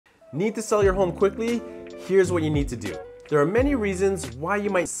Need to sell your home quickly? Here's what you need to do. There are many reasons why you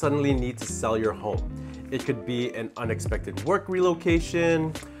might suddenly need to sell your home. It could be an unexpected work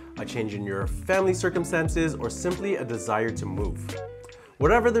relocation, a change in your family circumstances, or simply a desire to move.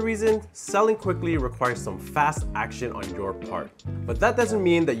 Whatever the reason, selling quickly requires some fast action on your part. But that doesn't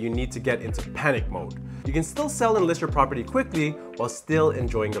mean that you need to get into panic mode. You can still sell and list your property quickly while still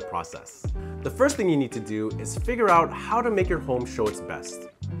enjoying the process. The first thing you need to do is figure out how to make your home show its best.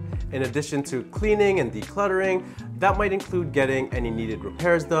 In addition to cleaning and decluttering, that might include getting any needed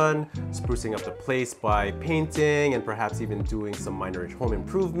repairs done, sprucing up the place by painting, and perhaps even doing some minor home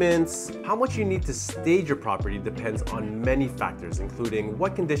improvements. How much you need to stage your property depends on many factors, including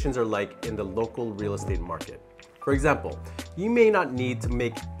what conditions are like in the local real estate market. For example, you may not need to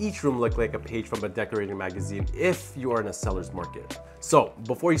make each room look like a page from a decorating magazine if you are in a seller's market. So,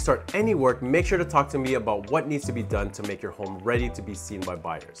 before you start any work, make sure to talk to me about what needs to be done to make your home ready to be seen by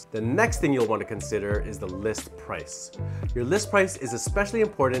buyers. The next thing you'll want to consider is the list price. Your list price is especially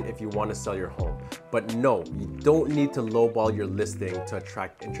important if you want to sell your home. But no, you don't need to lowball your listing to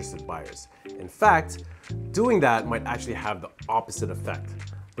attract interested buyers. In fact, doing that might actually have the opposite effect.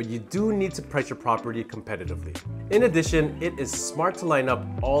 But you do need to price your property competitively. In addition, it is smart to line up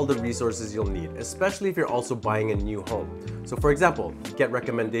all the resources you'll need, especially if you're also buying a new home. So for example, get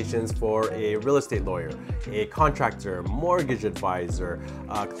recommendations for a real estate lawyer, a contractor, mortgage advisor,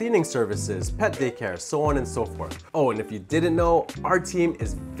 cleaning services, pet daycare, so on and so forth. Oh, and if you didn't know, our team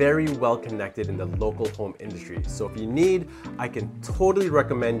is very well connected in the local home industry. So if you need, I can totally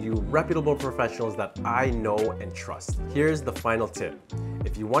recommend you reputable professionals that I know and trust. Here's the final tip.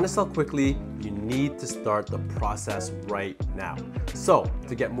 If you want to sell quickly, you need to start the process right now. So,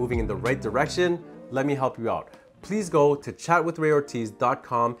 to get moving in the right direction, let me help you out. Please go to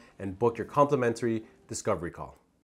chatwithrayortiz.com and book your complimentary discovery call.